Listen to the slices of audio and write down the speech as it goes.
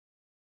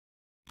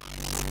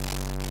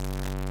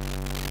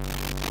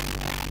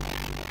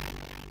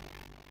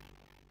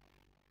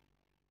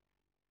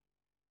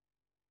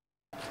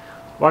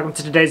Welcome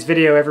to today's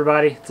video,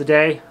 everybody.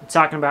 Today I'm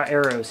talking about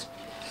arrows.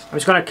 I'm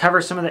just going to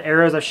cover some of the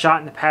arrows I've shot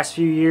in the past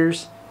few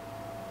years.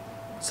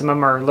 Some of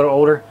them are a little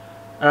older.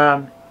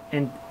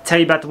 And tell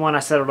you about the one I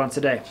settled on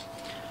today.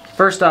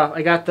 First off,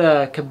 I got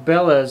the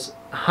Cabela's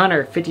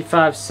Hunter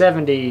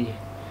 5570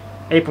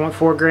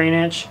 8.4 grain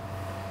inch.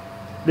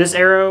 This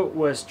arrow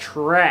was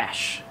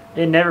trash.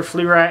 It never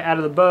flew right out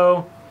of the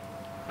bow.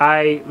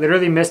 I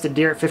literally missed a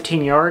deer at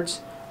 15 yards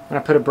when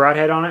I put a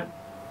broadhead on it.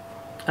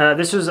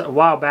 This was a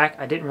while back.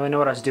 I didn't really know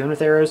what I was doing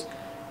with arrows,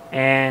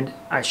 and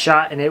I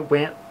shot and it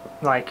went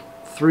like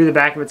through the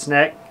back of its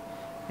neck,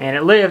 and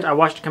it lived. I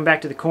watched it come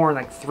back to the corn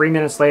like 3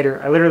 minutes later.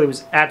 I literally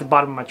was at the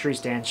bottom of my tree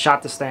stand,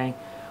 shot this thing,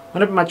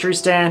 went up in my tree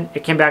stand,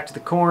 it came back to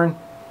the corn.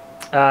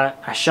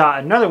 I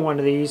shot another one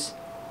of these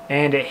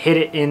and it hit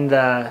it in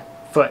the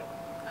foot.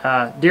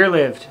 Deer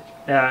lived.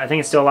 I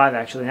think it's still alive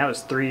actually, and that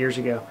was 3 years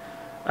ago.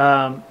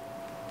 Thought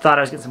I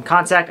was getting some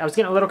contact. I was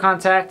getting a little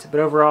contact, but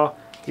overall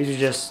these are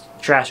just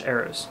trash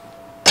arrows.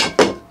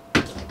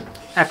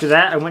 After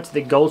that, I went to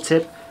the Gold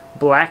Tip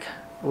Black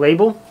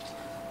Label.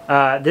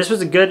 This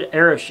was a good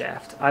arrow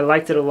shaft. I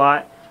liked it a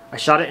lot. I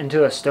shot it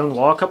into a stone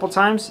wall a couple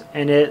times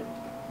and it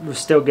was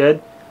still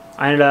good.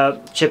 I ended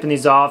up chipping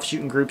these off,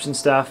 shooting groups and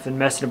stuff, and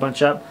messing a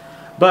bunch up.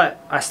 But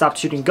I stopped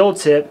shooting Gold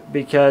Tip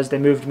because they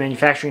moved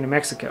manufacturing to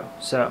Mexico.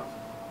 So,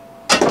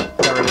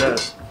 got rid of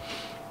those.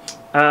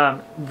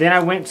 Then I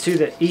went to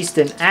the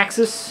Easton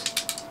Axis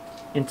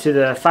into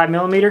the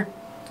 5mm.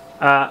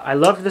 I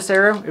loved this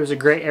arrow. It was a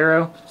great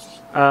arrow.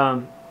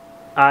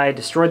 I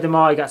destroyed them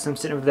all. I got some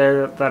sitting over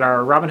there that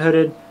are Robin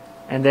Hooded,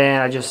 and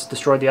then I just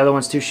destroyed the other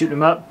ones too, shooting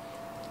them up.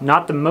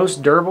 Not the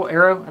most durable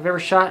arrow I've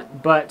ever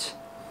shot, but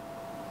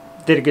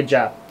did a good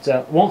job.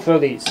 So won't throw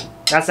these.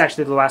 That's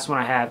actually the last one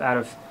I have out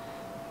of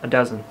a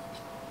dozen,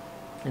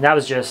 and that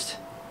was just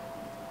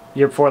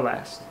year before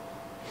last.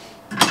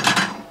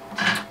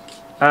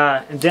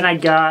 And then I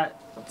got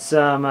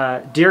some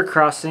deer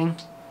crossing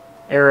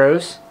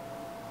arrows.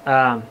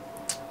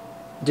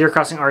 Deer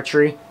Crossing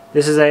Archery.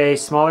 This is a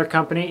smaller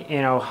company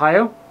in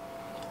Ohio.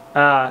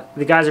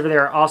 The guys over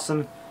there are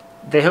awesome.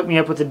 They hooked me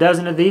up with a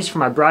dozen of these for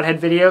my broadhead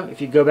video.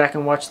 If you go back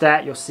and watch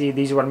that, you'll see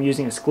these are what I'm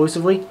using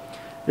exclusively.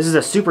 This is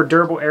a super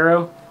durable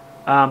arrow,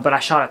 but I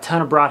shot a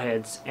ton of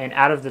broadheads, and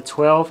out of the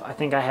 12, I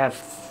think I have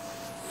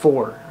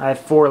 4. I have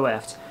 4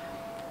 left.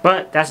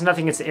 But that's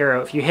nothing against the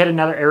arrow. If you hit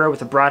another arrow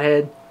with a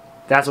broadhead,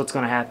 that's what's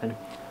going to happen.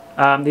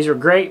 These are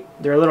great.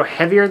 They're a little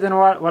heavier than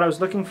what I was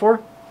looking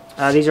for.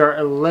 These are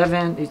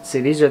 11, let's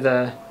see, these are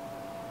the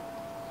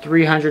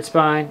 300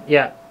 spine,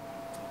 yeah,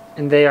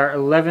 and they are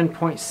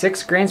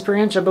 11.6 grains per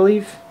inch, I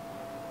believe.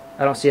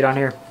 I don't see it on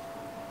here.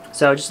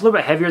 So just a little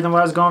bit heavier than what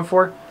I was going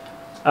for.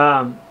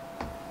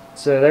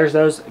 So there's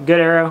those. Good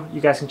arrow.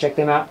 You guys can check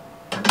them out.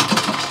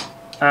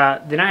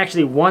 Then I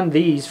actually won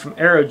these from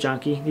Arrow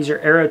Junkie. These are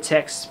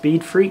Aerotech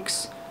Speed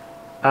Freaks.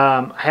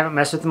 I haven't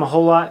messed with them a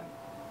whole lot,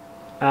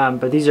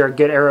 but these are a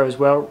good arrow as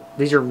well.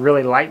 These are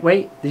really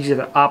lightweight. These are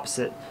the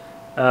opposite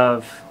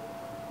of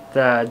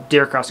the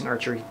Deer Crossing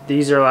Archery.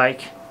 These are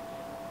like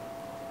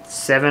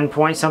 7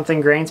 point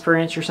something grains per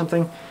inch or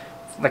something,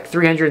 like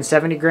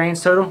 370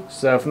 grains total.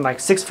 So from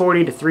like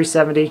 640 to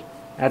 370,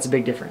 that's a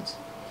big difference.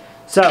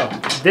 So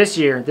this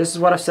year, this is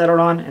what I've settled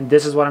on, and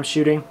this is what I'm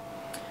shooting.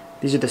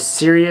 These are the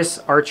Serious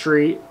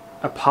Archery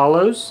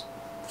Apollos,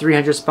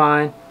 300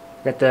 spine.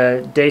 Got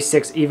the Day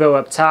 6 Evo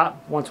up top,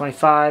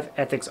 125,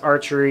 Ethics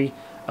Archery,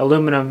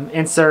 aluminum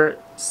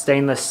insert,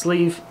 stainless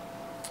sleeve.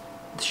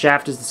 The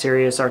shaft is the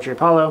Serious Archery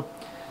Apollo.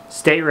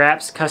 State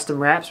wraps, custom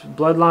wraps with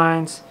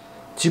Bloodlines,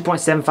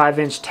 2.75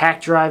 inch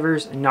tack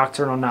drivers, and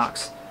nocturnal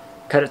nocks.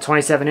 Cut at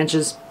 27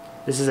 inches.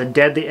 This is a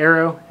deadly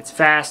arrow. It's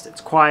fast,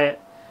 it's quiet,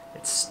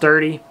 it's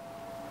sturdy.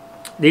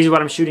 These are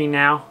what I'm shooting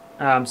now.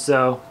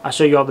 So I'll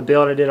show you all the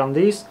build I did on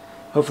these.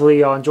 Hopefully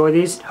y'all enjoy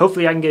these.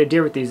 Hopefully I can get a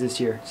deer with these this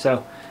year.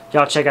 So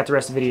y'all check out the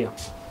rest of the video.